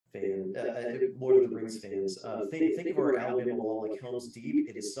Lord of the Rings fans, think of our Alabama law like Helm's Deep.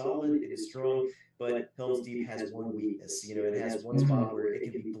 It is solid, it is strong, but Helm's Deep has one weakness. It has one spot where it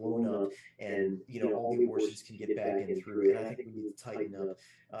can be blown up, and all the abortions can get back in through. And I think we need to tighten up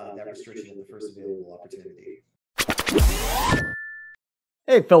that restriction at the first available opportunity.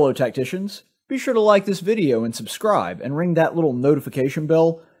 Hey, fellow tacticians. Be sure to like this video and subscribe, and ring that little notification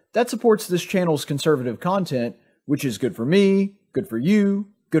bell. That supports this channel's conservative content, which is good for me, good for you,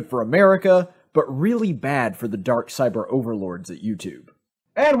 good for America, but really bad for the dark cyber overlords at YouTube.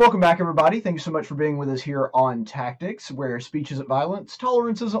 And welcome back, everybody. Thank you so much for being with us here on Tactics, where speech isn't violence,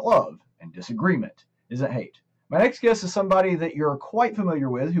 tolerance isn't love, and disagreement isn't hate. My next guest is somebody that you're quite familiar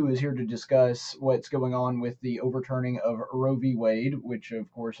with, who is here to discuss what's going on with the overturning of Roe v. Wade, which, of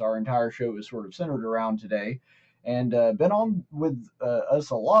course, our entire show is sort of centered around today. And been on with us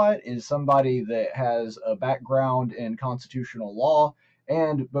a lot is somebody that has a background in constitutional law,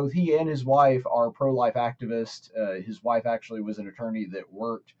 and both he and his wife are pro-life activists. His wife actually was an attorney that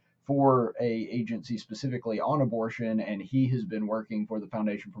worked for a agency specifically on abortion, and he has been working for the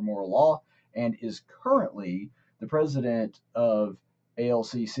Foundation for Moral Law and is currently the president of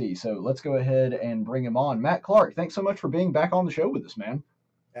ALCC. So let's go ahead and bring him on. Matt Clark, thanks so much for being back on the show with us, man.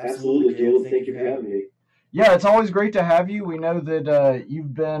 Absolutely, Caleb. Thank you for having me. Yeah, it's always great to have you. We know that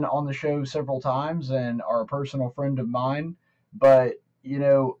you've been on the show several times and are a personal friend of mine. But,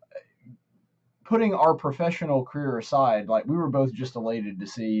 putting our professional career aside, like, we were both just elated to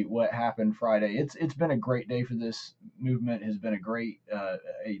see what happened Friday. It's been a great day for this movement. It has been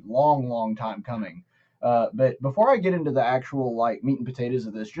a long time coming. But before I get into the actual, meat and potatoes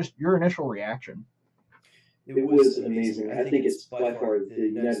of this, just your initial reaction. It was amazing. I think it's by far the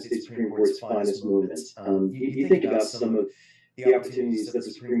United States Supreme Court's finest moment. You think about some of the opportunities that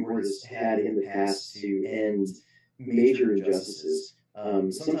the Supreme Court has had in the past to end major injustices.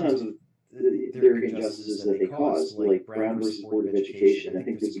 Sometimes there are injustices that they caused, like Brown versus Board of Education. I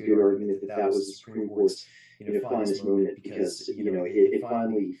think there's a good argument that was the Supreme Court's finest moment because it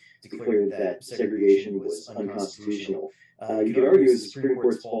finally declared that segregation was unconstitutional. You could argue it was the Supreme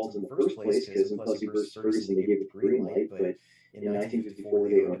Court's fault in the first place because in Plessy versus Ferguson they gave the green light, but in 1954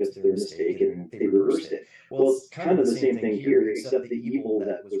 they owned up to their mistake and they reversed it. Well, it's kind of the same thing here, except the evil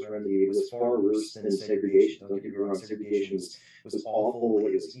that was remedied was far worse than segregation. Don't get me wrong, segregation was awful,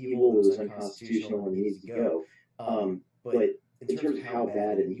 it was evil, it was unconstitutional, and needed to go. But in terms of how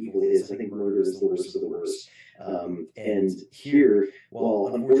bad and evil it is, I think murder is the worst of the worst. And here,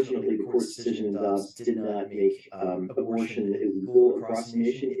 while unfortunately the court's decision in Dobbs did not make abortion illegal across the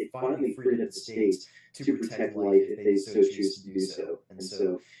nation, it finally freed up the states to protect life if they so choose to do so. And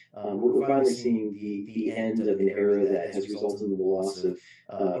so we're finally seeing the end of an era that has resulted in the loss of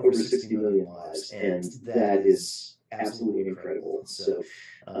over 60 million lives, and that is absolutely incredible. So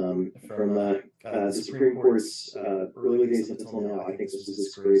from the Supreme Court's early days until now, I think this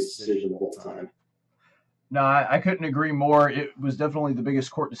was the greatest decision of all time. No, I couldn't agree more. It was definitely the biggest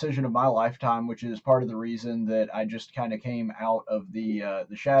court decision of my lifetime, which is part of the reason that I just kind of came out of the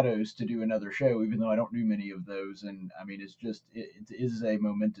shadows to do another show, even though I don't do many of those. And I mean, it is a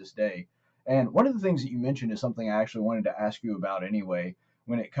momentous day. And one of the things that you mentioned is something I actually wanted to ask you about anyway,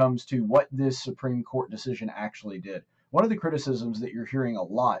 when it comes to what this Supreme Court decision actually did. One of the criticisms that you're hearing a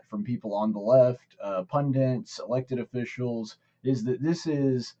lot from people on the left, pundits, elected officials, is that this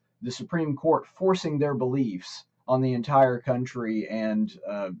is the Supreme Court forcing their beliefs on the entire country, and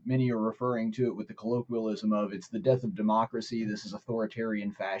many are referring to it with the colloquialism of it's the death of democracy, this is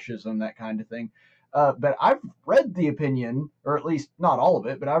authoritarian fascism, that kind of thing. But I've read the opinion, or at least not all of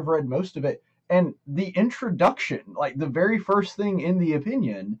it, but I've read most of it, and the introduction, like the very first thing in the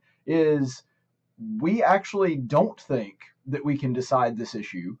opinion is, we actually don't think that we can decide this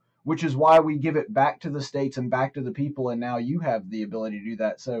issue, which is why we give it back to the states and back to the people, and now you have the ability to do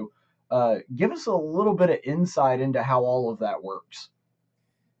that. So give us a little bit of insight into how all of that works.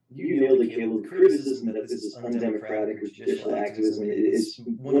 You nailed it, Caleb. The criticism that this is undemocratic or judicial activism is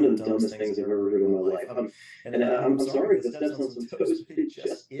one of the dumbest things I've ever heard in my life. I'm sorry if that steps on some toes, but it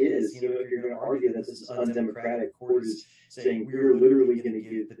just is. If you're going to argue that this is undemocratic, court is saying we're literally going to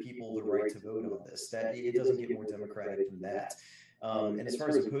give the people the right to vote on this. That it doesn't get more democratic than that. And as far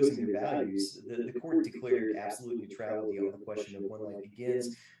as opposing their values, the court declared absolute neutrality on the question of when life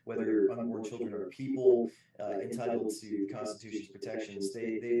begins, whether unborn children are people entitled to the Constitution's protections.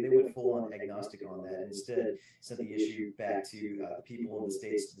 They went full on agnostic on that, and instead sent the issue back to the people in the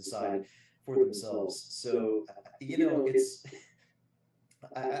states to decide for themselves. So, it's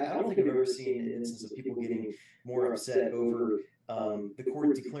I don't think I've ever seen an instance of people getting more upset over the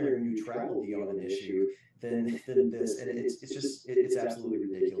court declaring neutrality on an issue than this, and it's absolutely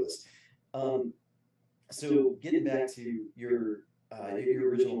ridiculous. Um, so getting back to your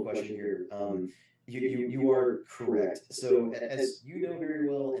original question here, you are correct. So as you know very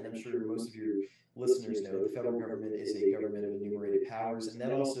well, and I'm sure most of your listeners know, the federal government is a government of enumerated powers, and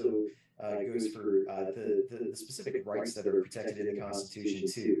that also goes for the specific rights that are protected in the Constitution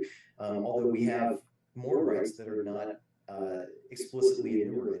too. Although we have more rights that are not explicitly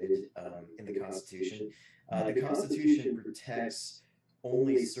enumerated in the Constitution. The Constitution protects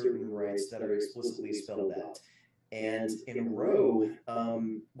only certain rights that are explicitly spelled out. And in Roe,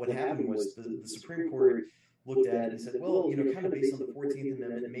 what happened was the Supreme Court looked at it and said, well, kind of based on the 14th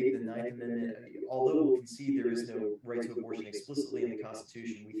Amendment and maybe the 9th Amendment, although we'll concede there is no right to abortion explicitly in the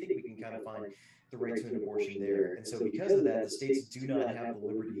Constitution, we think we can kind of find the right to an abortion there. And so because of that, the states do not have the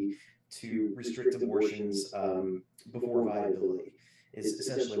liberty to restrict abortions before viability is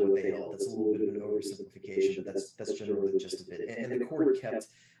essentially what they held. That's a little bit of an oversimplification, but that's generally the gist of it. And the court kept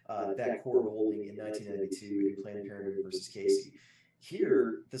that core holding in 1992 in Planned Parenthood versus Casey.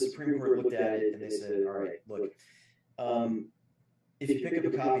 Here, the Supreme Court looked at it and they said, all right, look, if you pick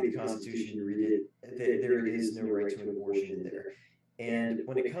up a copy of the Constitution, you read it, there is no right to an abortion in there. And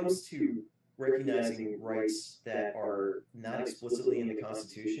when it comes to recognizing rights that are not explicitly in the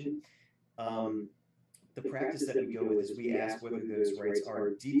Constitution, the practice that we go with is we ask whether those rights are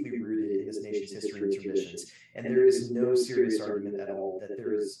deeply rooted in this nation's history and traditions. And there is no serious argument at all that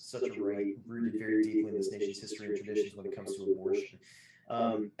there is such a right rooted very deeply in this nation's history and traditions when it comes to abortion.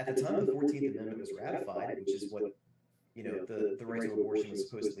 At the time the 14th Amendment was ratified, which is what the right to abortion was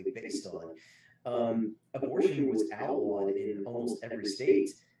supposedly based on, abortion was outlawed in almost every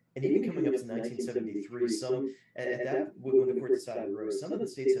state. And even coming up to 1973, when the court decided Roe, some of the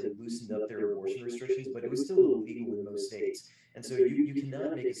states had loosened up their abortion restrictions, but it was still illegal in most states. And so you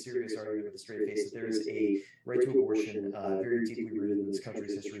cannot make a serious argument with a straight face that there is a right to abortion very deeply rooted in this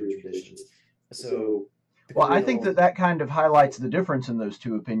country's history and traditions. So, well, I think that kind of highlights the difference in those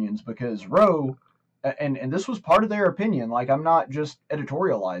two opinions, because Roe, and this was part of their opinion, like I'm not just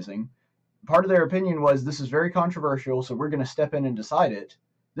editorializing, part of their opinion was this is very controversial, so we're going to step in and decide it.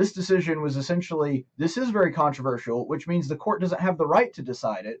 This decision was essentially, this is very controversial, which means the court doesn't have the right to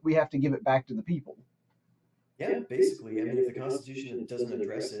decide it. We have to give it back to the people. Yeah, basically. I mean, if the Constitution doesn't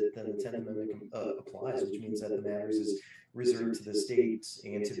address it, then the 10th Amendment applies, which means that the matters is reserved to the states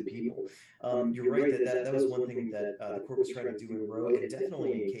and to the people. You're right that was one thing that the court was trying to do in Roe, and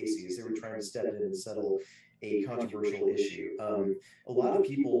definitely in Casey, is they were trying to step in and settle a controversial issue. A lot of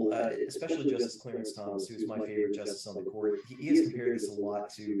people, especially Justice Clarence Thomas, who's my favorite justice on the court, he has compared this a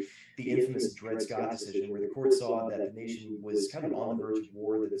lot to the infamous Dred Scott decision, where the court saw that the nation was kind of on the verge of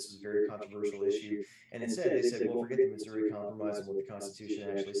war, that this was a very controversial issue, and instead they said, well, forget the Missouri Compromise and what the Constitution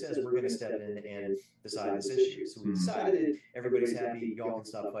actually says. We're going to step in and decide this issue. So we decided it. Everybody's happy. Y'all can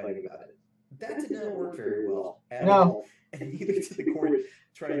stop fighting about it. That did not work very well at all. And neither did the court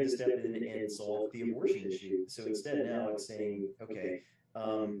trying to step in and solve the abortion issue. So instead now it's saying, okay,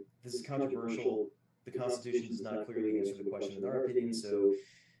 this is controversial. The Constitution does not clearly answer the question in our opinion. So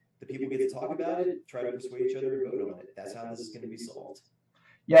the people get to talk about it, try to persuade each other, and vote on it. That's how this is going to be solved.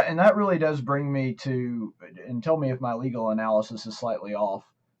 Yeah, and that really does bring me to, and tell me if my legal analysis is slightly off,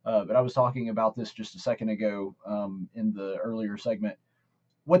 but I was talking about this just a second ago in the earlier segment.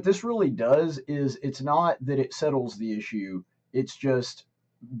 What this really does is it's not that it settles the issue, it's just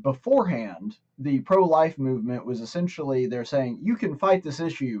beforehand, the pro-life movement was essentially, they're saying, you can fight this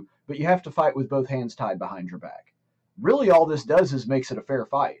issue, but you have to fight with both hands tied behind your back. Really all this does is makes it a fair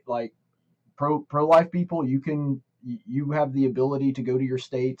fight. Like pro-life people, you have the ability to go to your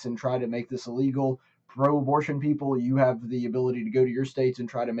states and try to make this illegal. Pro-abortion people, you have the ability to go to your states and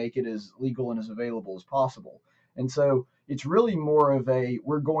try to make it as legal and as available as possible. And so it's really more of a,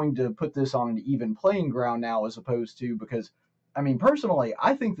 we're going to put this on an even playing ground now, as opposed to, because, I mean, personally,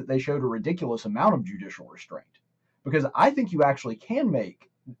 I think that they showed a ridiculous amount of judicial restraint, because I think you actually can make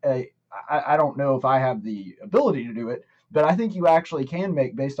I don't know if I have the ability to do it, but I think you actually can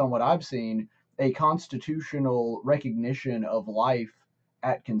make, based on what I've seen, a constitutional recognition of life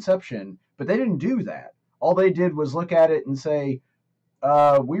at conception, but they didn't do that. All they did was look at it and say,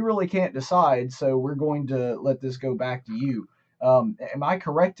 we really can't decide, so we're going to let this go back to you. Am I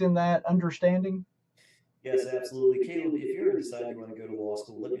correct in that understanding? Yes, absolutely. Caleb, if you ever decide you want to go to law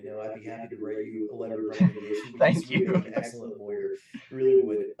school, let me know. I'd be happy to write you a letter of recommendation. Thank you. You're an excellent lawyer. Really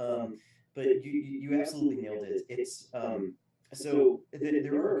would. But you absolutely nailed it. It's so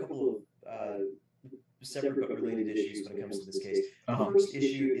there are a couple of separate but related issues when it comes to this case. The first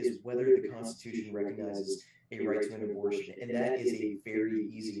issue is whether the Constitution recognizes a right to an abortion? And that is a very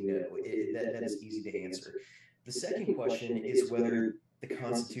easy no. That is easy to answer. The second question is whether the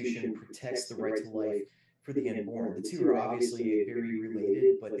Constitution protects the right to life for the unborn. The two are obviously very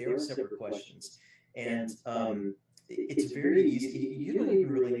related, but they are separate questions. And it's very easy. You don't even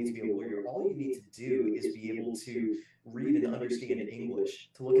really need to be a lawyer. All you need to do is be able to read and understand English,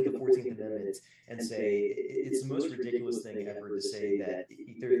 to look at the 14th Amendment and say, it's the most ridiculous thing ever to say that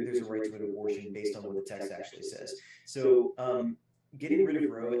there's a right to an abortion based on what the text actually says. So, getting rid of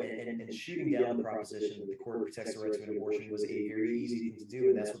Roe and shooting down the proposition that the court protects the right to an abortion was a very easy thing to do,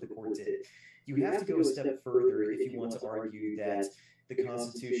 and that's what the court did. You have to go a step further if you want to argue that the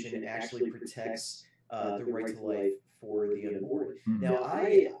Constitution actually protects the right to life for the unborn. Mhm. Now,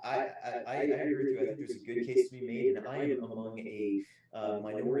 I agree with you. I think there's a good case to be made, and I am among a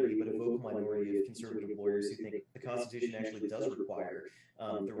minority, but a vocal minority of conservative lawyers who think the Constitution actually does require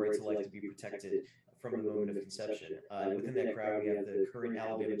the right to life to be protected from the moment of conception. Within that crowd, we have the current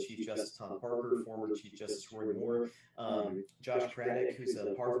Alabama Chief Justice Tom Parker, former Chief Justice Roy Moore, Josh Craddock, who's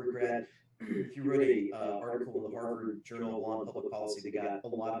a Harvard grad. He wrote a article in the Harvard Journal of Law and Public Policy that got a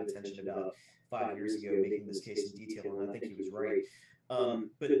lot of attention about 5 years ago, making this case in detail, and I think he was right.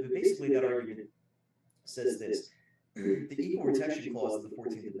 But basically, that argument says this. The Equal Protection Clause of the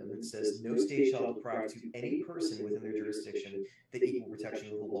 14th Amendment says no state shall deprive to any person within their jurisdiction the equal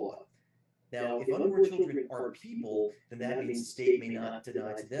protection of the law. Now, if unborn children are people, then that means the state may not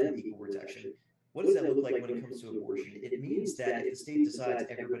deny to them equal protection. What does that look like when it comes to abortion? It means that if the state decides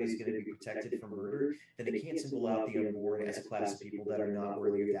everybody's going to be protected from murder, then it can't single out the unborn as a class of people that are not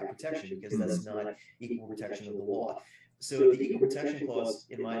worthy of that protection, because that's not equal protection of the law. So the Equal Protection Clause,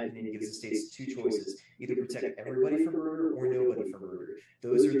 in my opinion, gives the states two choices: either protect everybody from murder or nobody from murder.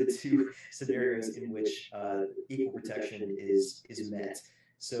 Those are the two scenarios in which equal protection is met.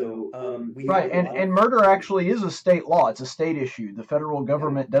 So we have Right, and murder actually is a state law. It's a state issue. The federal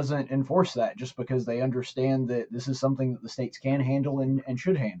government doesn't enforce that just because they understand that this is something that the states can handle and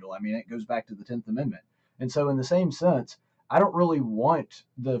should handle. I mean, it goes back to the 10th Amendment. And so in the same sense, I don't really want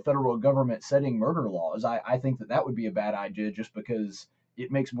the federal government setting murder laws. I think that that would be a bad idea just because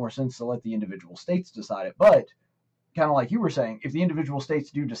it makes more sense to let the individual states decide it. But kind of like you were saying, if the individual states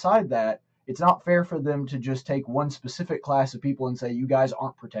do decide that, it's not fair for them to just take one specific class of people and say, you guys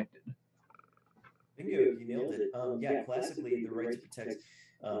aren't protected. Bingo, you nailed it. Yeah, classically, the right to protect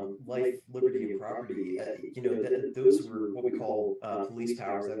life, liberty, and property. Those were what we call police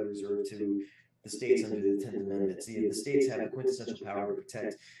powers that are reserved to the states under the 10th Amendment. See, the states have the quintessential power to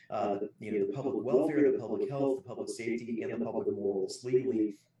protect, the public welfare, the public health, the public safety, and the public morals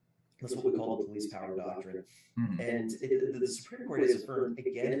legally. That's what we call the police power doctrine. Mhm. And the Supreme Court has affirmed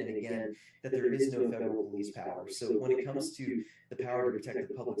again and again that there is no federal police power. So when it comes to the power to protect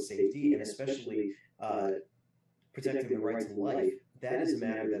the public safety, and especially protecting the right to life, that is a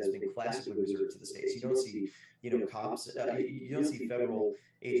matter that has been classically reserved to the states. You don't see, cops, you don't see federal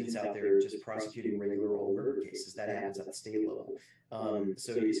agents out there just prosecuting regular old murder cases. That happens at the state level.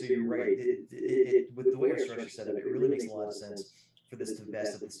 So you're right. With the way our structure is set up, it really makes a lot of sense for this to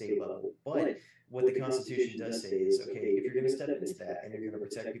vest at the state level. But what the Constitution does say is, okay, if you're going to step into that and you're going to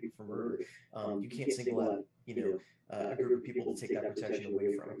protect people from murder, you can't single out, a group of people to take that protection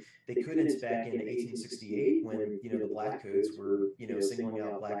away from them. They couldn't back in 1868 when, the black codes were, singling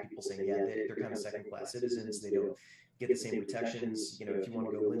out black people, saying, yeah, they're kind of second-class citizens. They don't get the same protections. If you want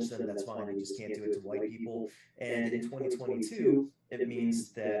to go lynch them, that's fine. You just can't do it to white people. And in 2022, it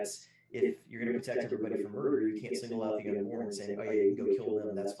means that if you're going to protect everybody from murder, you can't single out the unborn and say, oh, yeah, you can go kill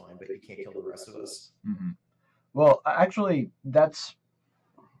them, that's fine, but you can't kill the rest of us. Mm-hmm. Well, actually, that's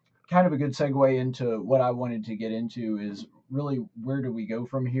kind of a good segue into what I wanted to get into is really where do we go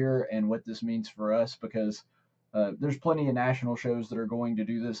from here and what this means for us, because there's plenty of national shows that are going to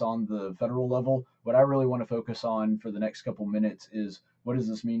do this on the federal level. What I really want to focus on for the next couple minutes is what does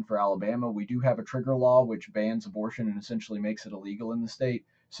this mean for Alabama? We do have a trigger law which bans abortion and essentially makes it illegal in the state.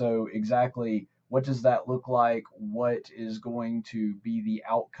 So exactly what does that look like? What is going to be the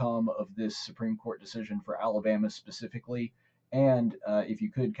outcome of this Supreme Court decision for Alabama specifically? And if you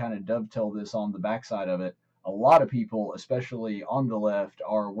could kind of dovetail this on the backside of it, a lot of people, especially on the left,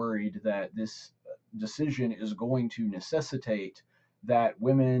 are worried that this decision is going to necessitate that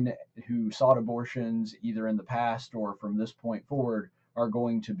women who sought abortions either in the past or from this point forward are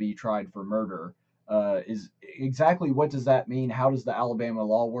going to be tried for murder. Is exactly what does that mean? How does the Alabama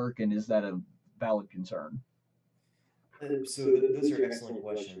law work, and is that a valid concern? So those are excellent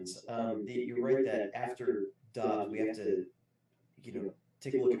questions. You're right that after Dobbs, we have to,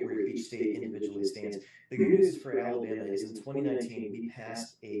 take a look at where each state individually stands. The good news for Alabama is in 2019, we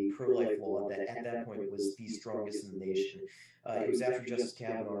passed a pro-life law that at that point was the strongest in the nation. It was after Justice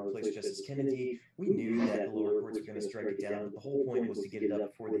Kavanaugh replaced Justice Kennedy. We knew that the lower courts were going to strike it down, but the whole point was to get it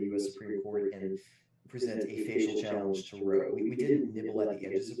up before the U.S. Supreme Court and present a facial challenge to Roe. We didn't nibble at the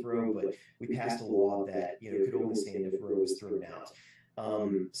edges of Roe, but we passed a law that could only stand if Roe was thrown out.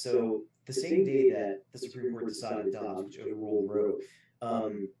 So the same day that the Supreme Court decided Dobbs, which overruled Roe,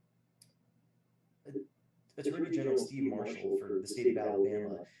 Attorney General Steve Marshall for the state of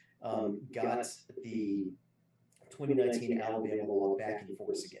Alabama got the 2019 Alabama law back in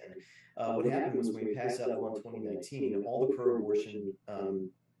force again. What happened was when we passed that law in 2019, all the pro-abortion,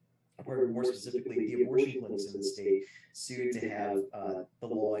 or more specifically, the abortion clinics in the state sued to have the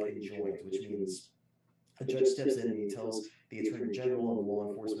law enjoined, which means a judge steps in and he tells the Attorney General and the law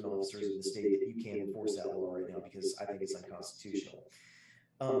enforcement officers of the state that you can't enforce that law right now because I think it's unconstitutional.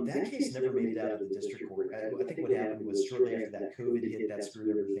 That case never made it out of the district court. I think what happened was shortly after that, COVID hit, that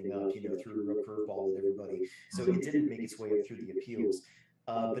screwed everything up, threw a curveball at everybody. So it didn't make its way up through the appeals.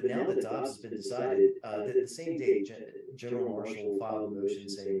 But now that Dobbs has been decided, the same day, General Marshall filed a motion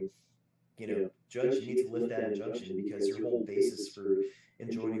saying, Judge, you need to lift that injunction because your whole basis for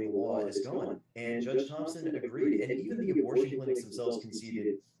enjoining the law is gone. And Judge Thompson agreed. And even the abortion clinics themselves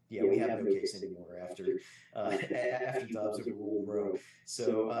conceded, yeah, we have no case anymore after Dobbs overruled Roe.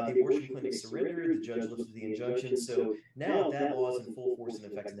 So the abortion clinics surrendered, the judge lifted the injunction. So now that law is in full force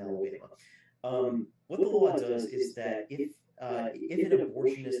and effect in Alabama. What the law does is that if an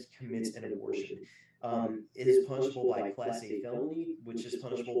abortionist commits an abortion, it is punishable by Class A felony, which is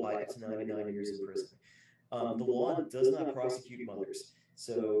punishable by up to 99 years in prison. The law does not prosecute mothers.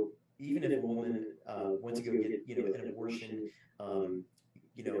 So even if a woman went to go get an abortion,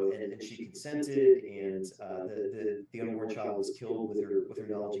 and she consented, and the unborn child was killed with her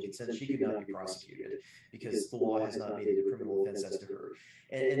knowledge and consent, she could not be prosecuted because the law has not made it a criminal offense as to her.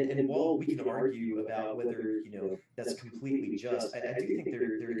 And while we can argue about whether that's completely just, I do think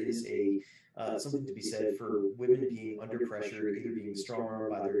there is something to be said for women being under pressure, either being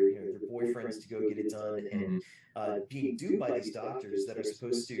strong-armed by their boyfriends to go get it done, and being duped by these doctors that are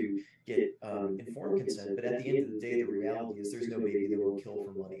supposed to get informed consent. But at the end of the day, the reality is there's no baby they will kill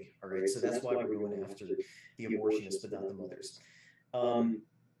for money. All right, so that's why we're going after the abortionists, but not the mothers.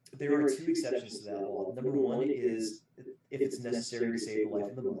 There are two exceptions to that law. Number one is if it's necessary to save the life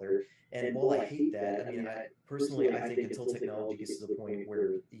of the mother. And while I hate that, I mean, I think until technology gets to the point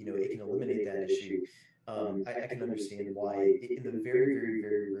where it can eliminate that issue, I can understand why, in the very, very,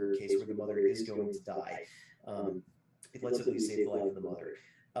 very rare case where the mother is going to die, let's at least save the life of the mother.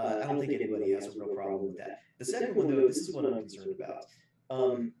 I don't think anybody has a real problem with that. The second one, though, this is what I'm concerned about.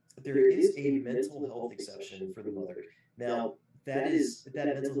 There is a mental health exception for the mother. Now, that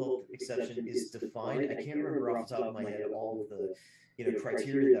mental health exception is defined. I can't remember off the top of my head all of the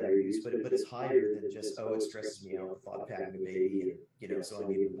criteria that are used, but it's higher than just, oh, it stresses me out the thought of having a baby, and so I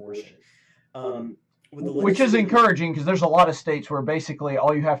need an abortion. Which is encouraging because there's a lot of states where basically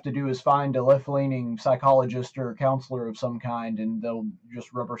all you have to do is find a left-leaning psychologist or counselor of some kind, and they'll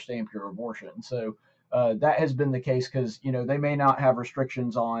just rubber stamp your abortion. So that has been the case because they may not have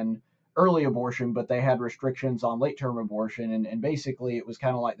restrictions on early abortion, but they had restrictions on late-term abortion, and basically it was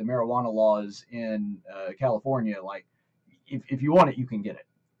kind of like the marijuana laws in California. Like, if you want it, you can get it.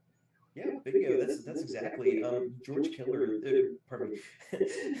 Yeah, bingo. That's exactly. George Tiller, pardon me,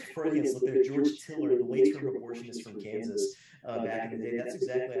 Freudians look there. George Tiller, the late-term abortionist from Kansas, back in the day. That's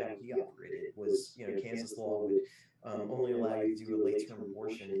exactly how he operated. Was Kansas law would only allow you to do a late-term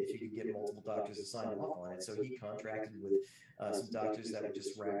abortion if you could get multiple doctors to sign off on it. So he contracted with some doctors that were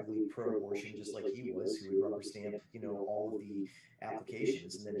just radically pro-abortion, just like he was, who would rubber stamp all of the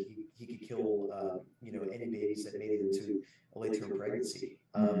applications, and then he could kill any babies that made it into a late-term pregnancy.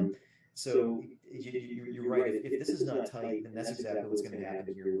 So you're right. If this is not tight, then that's exactly what's going to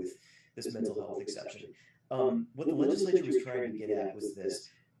happen here with this mental health exception. What the legislature was trying to get at was this: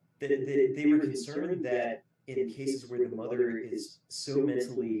 that they were concerned that in cases where the mother is so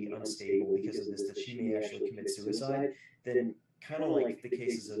mentally unstable because of this that she may actually commit suicide, then kind of like the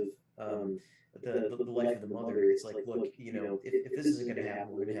cases of the life of the mother, it's like, look, if this isn't going to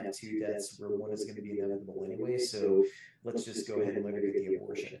happen, we're going to have two deaths where one is going to be inevitable anyway, so let's just go ahead and let her get the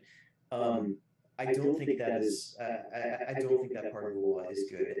abortion. I don't think that is. I don't think that part of the law is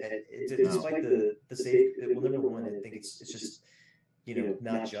good. Despite the safe. Well, number one, I think it's just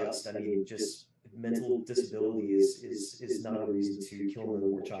not just. I mean, just mental disability is not a reason to kill an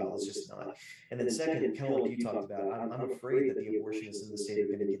unborn child. It's just not. And then second, kind of like you talked about, I'm afraid that the abortionists in the state are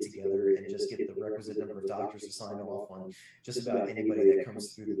going to get together and just get the requisite number of doctors to sign off on just about anybody that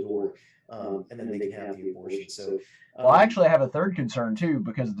comes through the door, and then they can have the abortion. So, well, I actually have a third concern too,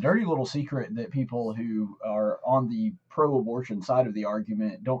 because the dirty little secret that people who are on the pro-abortion side of the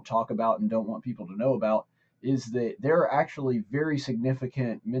argument don't talk about and don't want people to know about is that there are actually very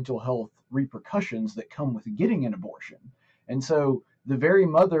significant mental health repercussions that come with getting an abortion. And so the very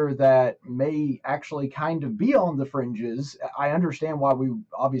mother that may actually kind of be on the fringes, I understand why we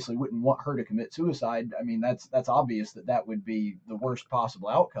obviously wouldn't want her to commit suicide. I mean, that's obvious that that would be the worst possible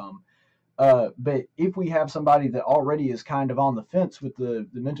outcome. But if we have somebody that already is kind of on the fence with the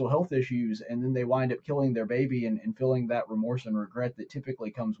mental health issues, and then they wind up killing their baby and feeling that remorse and regret that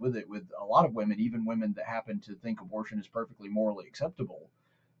typically comes with it, with a lot of women, even women that happen to think abortion is perfectly morally acceptable,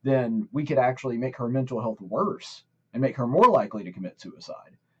 then we could actually make her mental health worse and make her more likely to commit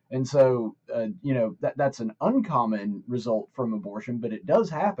suicide. And so, that's an uncommon result from abortion, but it does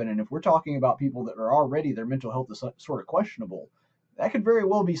happen. And if we're talking about people that are already, their mental health is sort of questionable, that could very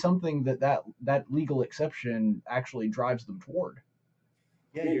well be something that legal exception actually drives them toward.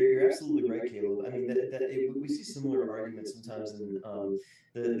 Yeah, you're absolutely right, Caleb. I mean, we see similar arguments sometimes in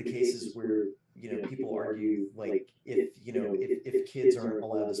the cases where people argue like if kids aren't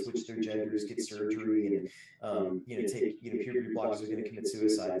allowed to switch their genders, get surgery, and take puberty blockers, are going to commit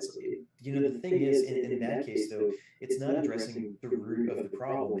suicide. The thing is, in that case though, it's not addressing the root of the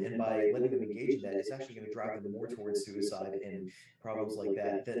problem, and by letting them engage in that, it's actually going to drive them more towards suicide and problems like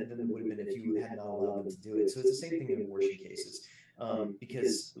that than it would have been if you had not allowed them to do it. So it's the same thing in abortion cases.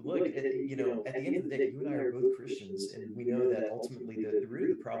 Because look, at the end of the day, you and I are both Christians, and we know that ultimately the root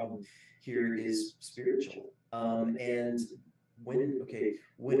of the problem here is spiritual. And when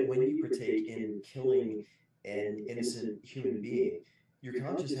you partake in killing an innocent human being, your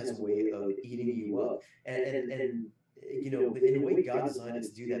conscience has a way of eating you up, and in a way, God designed it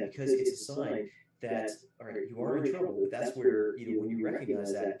to do that because it's a sign that, all right, you are in trouble. But that's where, when you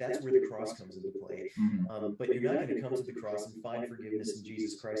recognize that, that's where the cross comes into play. But you're not going to come to the cross and find forgiveness in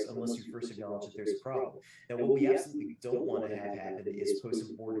Jesus Christ unless you first acknowledge that there's a problem. Now, what we absolutely don't want to have happen is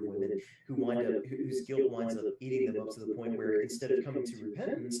post-abortive women whose guilt winds up eating them up to the point where instead of coming to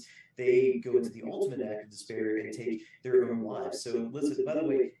repentance, they go into the ultimate act of despair and take their own lives. So listen, by the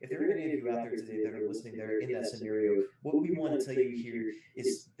way, if there are any of you out there today that are listening that are in that scenario, what we want to tell you here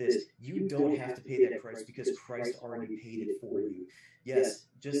is this: you don't have to pay that price because Christ already paid it for you. Yes,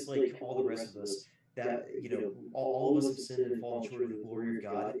 just like all the rest of us, that all of us have sinned and fallen short of the glory of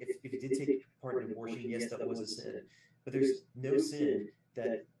God. If you did take part in abortion, yes, that was a sin, but there's no sin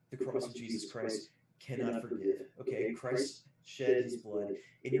that the cross of Jesus Christ cannot forgive. Okay, Christ shed his blood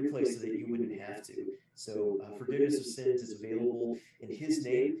in your place so that you wouldn't have to. So forgiveness of sins is available in his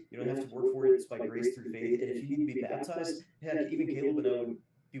name. You don't have to work for it. It's by grace through faith. And if you need to be baptized, heck, even Caleb and I would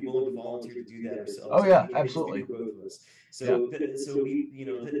be willing to volunteer to do that ourselves. Oh yeah, absolutely. For both of us. So that's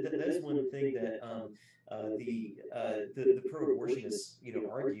one thing that the pro-abortionists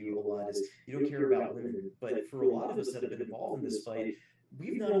argue a lot is you don't care about women, but for a lot of us that have been involved in this fight,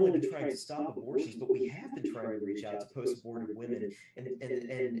 we've not only been trying to stop abortions, but we have been trying to reach out to post-abortive women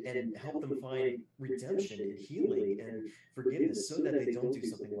and help them find redemption and healing and forgiveness so that they don't do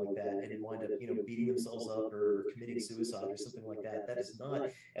something like that and wind up beating themselves up or committing suicide or something like that. That is not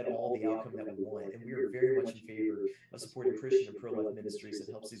at all the outcome that we want, and we are very much in favor of supporting Christian and pro-life ministries that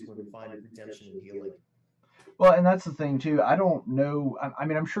helps these women find redemption and healing. Well, and that's the thing too. I don't know. I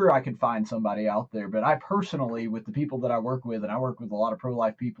mean, I'm sure I could find somebody out there, but I personally, with the people that I work with, and I work with a lot of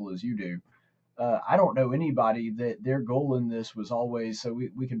pro-life people as you do, I don't know anybody that their goal in this was always so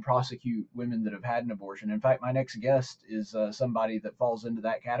we can prosecute women that have had an abortion. In fact, my next guest is somebody that falls into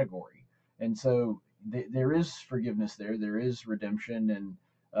that category. And so there is forgiveness there. There is redemption.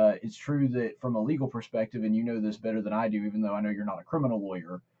 And it's true that from a legal perspective, and you know this better than I do, even though I know you're not a criminal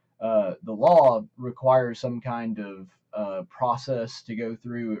lawyer, the law requires some kind of process to go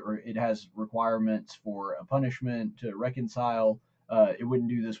through, or it has requirements for a punishment to reconcile. It wouldn't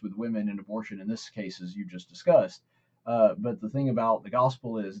do this with women in abortion in this case, as you just discussed. But the thing about the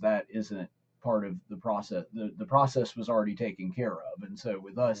gospel is that isn't part of the process. The process was already taken care of. And so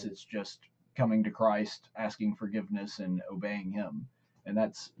with us, it's just coming to Christ, asking forgiveness and obeying him. And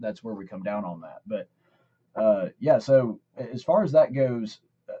that's where we come down on that. But yeah, so as far as that goes,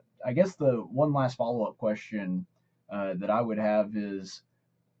 I guess the one last follow-up question that I would have is,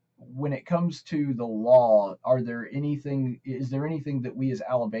 when it comes to the law, is there anything that we as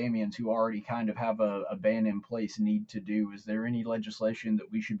Alabamians who already kind of have a ban in place need to do? Is there any legislation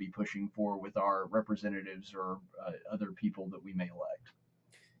that we should be pushing for with our representatives or other people that we may elect?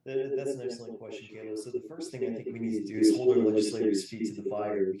 That's an excellent question, Caleb. So the first thing I think we need to do is hold our legislators' feet to the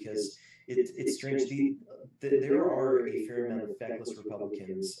fire, because it's strange. There are a fair amount of feckless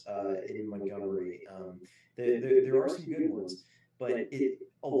Republicans in Montgomery. There are some good ones, but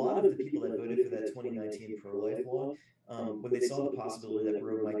a lot of the people that voted for that 2019 pro-life law, when they saw the possibility that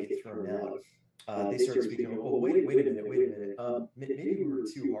Roe might get thrown out, they started speaking. Oh, wait a minute. Maybe we were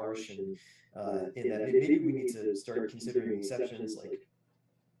too harsh in that. Maybe we need to start considering exceptions like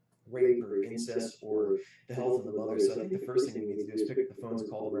rape or incest or the health of the mother. So I think the first thing we need to do is pick up the phones,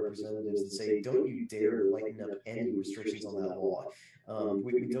 call the representatives, and say, don't you dare lighten up any restrictions on that law.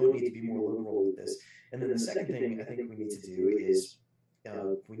 We don't need to be more liberal with this. And then the second thing I think we need to do is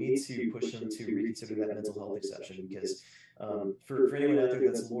we need to push them to reconsider that mental health exception, because for anyone out there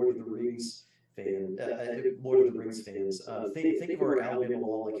that's Lord of the Rings fans, think of our Alabama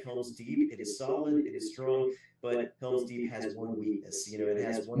law like Helm's Deep. It is solid, it is strong, but Helm's Deep has one weakness. It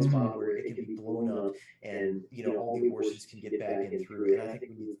has one spot where it can be blown up, and all the abortions can get back in through. And I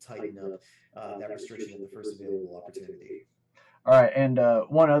think we need to tighten up that restriction at the first available opportunity. All right, and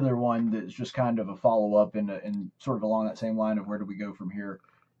one other one that's just kind of a follow-up and sort of along that same line of where do we go from here.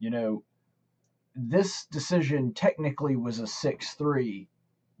 This decision technically was a 6-3,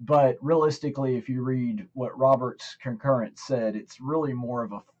 but realistically, if you read what Roberts' concurrence said, it's really more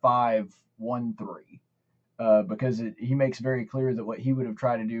of a 5-1-3, because he makes very clear that what he would have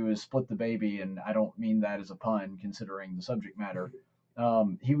tried to do is split the baby, and I don't mean that as a pun, considering the subject matter.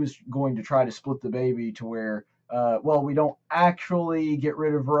 He was going to try to split the baby to where, we don't actually get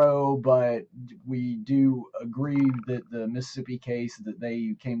rid of Roe, but we do agree that the Mississippi case, that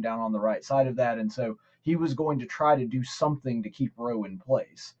they came down on the right side of that. And so he was going to try to do something to keep Roe in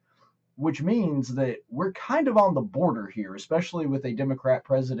place, which means that we're kind of on the border here, especially with a Democrat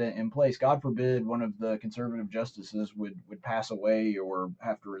president in place. God forbid one of the conservative justices would pass away or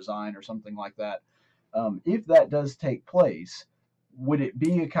have to resign or something like that. If that does take place, would it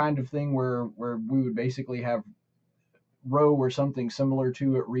be a kind of thing where we would basically have Roe or something similar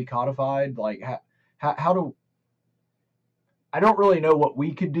to it recodified? Like how do I don't really know what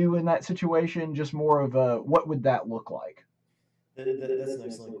we could do in that situation, just more of what would that look like? That's an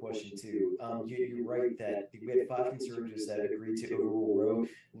excellent question too. You're right that we had 5 conservatives that agreed to overrule Roe.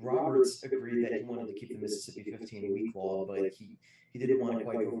 Roberts agreed that he wanted to keep the Mississippi 15-week law, but he didn't want to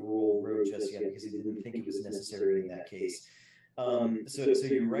quite overrule Roe just yet because he didn't think it was necessary in that case. So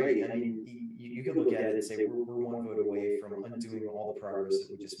you're right. I mean, you could look at it and say we're one vote away from undoing all the progress that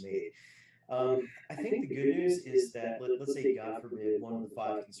we just made. I think the good news is that let's say, God forbid, one of the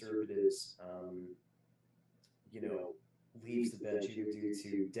 5 conservatives, leaves the bench either due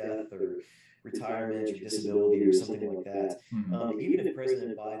to death or retirement or disability or something like that. Even if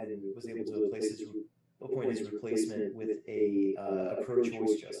President Biden was able to appoint his replacement with a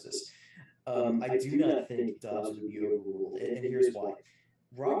pro-choice justice, I do not think Dobbs would be overruled, and here's why.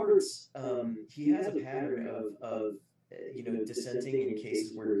 Roberts, he has a pattern of dissenting in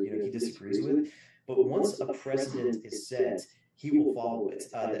cases where he disagrees with, but once a precedent is set, he will follow it.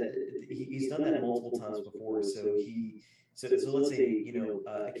 He's done that multiple times before. So let's say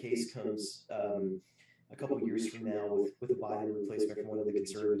a case comes a couple of years from now with a Biden replacement from one of the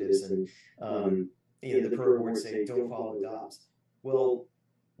conservatives, and the pro board say don't follow Dobbs. Well,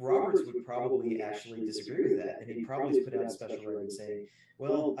 Roberts would probably actually disagree with that, and he'd probably put out a special writing saying,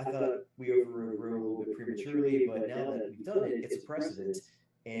 well, I thought we overrode Roe a little bit prematurely, but now that we've done it, it's a precedent.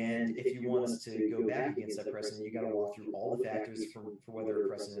 And if you want us to go back against that precedent, you got to walk through all the factors for whether a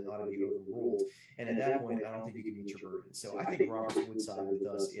precedent ought to be overruled. And at that point, I don't think you can meet your burden. So I think Roberts would side with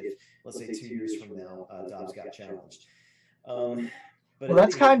us if, let's say, 2 years from now, Dobbs got challenged. Well,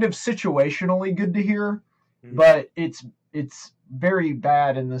 that's kind of situationally good to hear, but it's very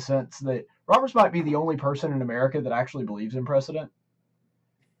bad in the sense that Roberts might be the only person in America that actually believes in precedent.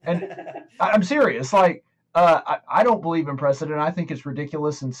 And I'm serious. Like, I don't believe in precedent. I think it's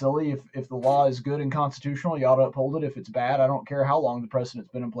ridiculous and silly. If the law is good and constitutional, you ought to uphold it. If it's bad, I don't care how long the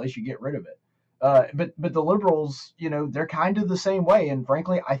precedent's been in place, you get rid of it. But the liberals, they're kind of the same way. And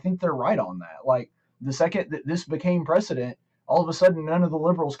frankly, I think they're right on that. Like, the second that this became precedent, all of a sudden, none of the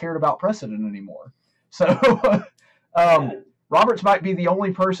liberals cared about precedent anymore. So Roberts might be the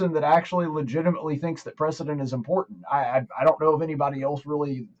only person that actually legitimately thinks that precedent is important. I don't know of anybody else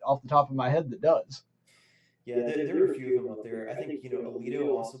really off the top of my head that does. Yeah, there are a few of them up there. I think, Alito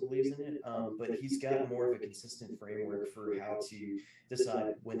also believes in it, but he's got more of a consistent framework for how to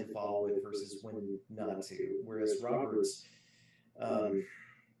decide when to follow it versus when not to. Whereas Roberts, um,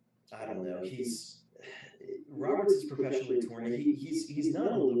 I don't know, Roberts is perpetually torn. He's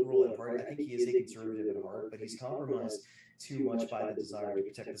not a liberal at heart. I think he is a conservative at heart, but he's compromised too much by the desire to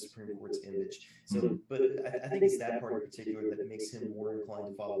protect the Supreme Court's image. So, but I think it's that part in particular that makes him more inclined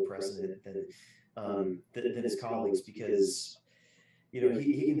to follow precedent than his colleagues, because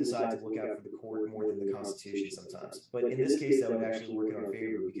he can decide to look out for the court more than the Constitution sometimes. But in this case, that would actually work in our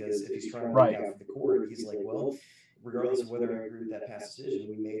favor, because if he's trying to look out for the court, he's like, well, regardless of whether I agree with that past decision,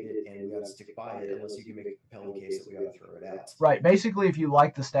 we made it and we got to stick by it, unless you can make a compelling case that we got to throw it out. Right. Basically, if you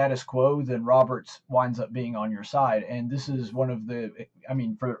like the status quo, then Roberts winds up being on your side. And this is one of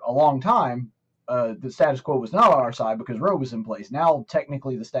for a long time, the status quo was not on our side because Roe was in place. Now,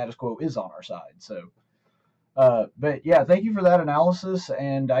 technically, the status quo is on our side. So, but yeah, thank you for that analysis.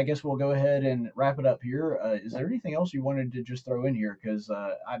 And I guess we'll go ahead and wrap it up here. Is there anything else you wanted to just throw in here? Because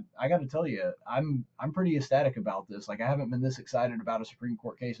I got to tell you, I'm pretty ecstatic about this. Like, I haven't been this excited about a Supreme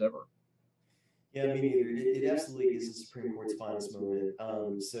Court case ever. Yeah, me neither. It absolutely is the Supreme Court's finest moment.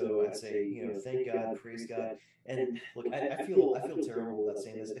 So I'd say, thank God, praise God. And look, I feel terrible about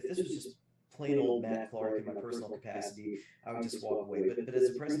saying this. If this was just plain old Matt Clark in my personal capacity, I would just walk away. But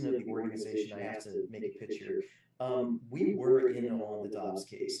as the president of the organization, I have to make a pitch here. We were in on the Dobbs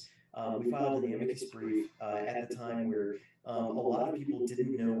case. We filed an amicus brief at the time where a lot of people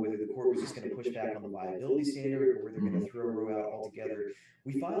didn't know whether the court was just going to push back on the viability standard or whether they're going to throw Roe out altogether.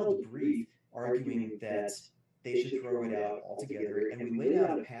 We filed a brief arguing that they should throw it out altogether, and we laid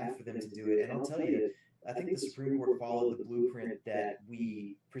out a path for them to do it. And I'll tell you, I think the Supreme Court followed the blueprint that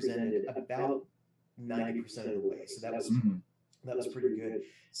we presented about 90% of the way. So that was pretty good.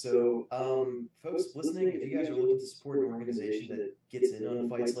 So, folks listening, if you guys are looking to support an organization that gets in on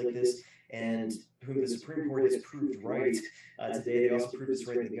fights like this and whom the Supreme Court has proved right today, they also proved us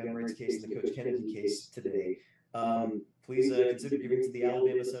right in the gun rights case and the Coach Kennedy case today. Please consider giving to the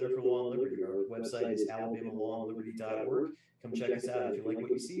Alabama Center for Law and Liberty. Our website is alabamalawandliberty.org. Come check us out. If you like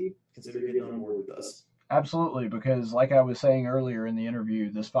what you see, consider getting on board with us. Absolutely, because like I was saying earlier in the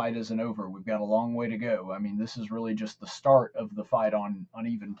interview, this fight isn't over. We've got a long way to go. I mean, this is really just the start of the fight on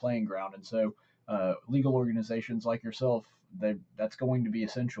even playing ground. And so legal organizations like yourself, that's going to be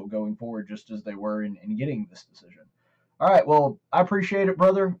essential going forward, just as they were in getting this decision. All right, well, I appreciate it,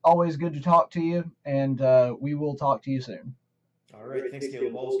 brother. Always good to talk to you, and we will talk to you soon. All right, thanks,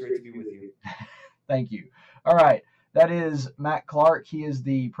 Caleb. Always great to be with you. Thank you. All right. That is Matt Clark. He is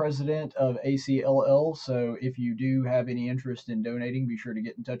the president of ACLL. So if you do have any interest in donating, be sure to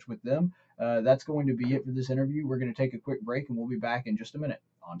get in touch with them. That's going to be it for this interview. We're going to take a quick break, and we'll be back in just a minute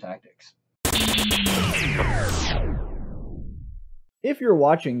on Tactics. If you're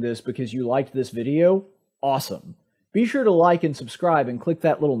watching this because you liked this video, awesome. Be sure to like and subscribe and click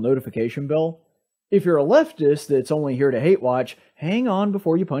that little notification bell. If you're a leftist that's only here to hate watch, hang on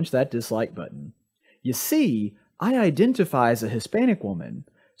before you punch that dislike button. You see, I identify as a Hispanic woman,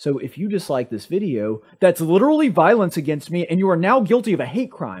 so if you dislike this video, that's literally violence against me and you are now guilty of a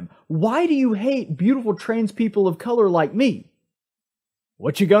hate crime. Why do you hate beautiful trans people of color like me?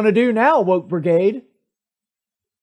 What you gonna do now, woke brigade?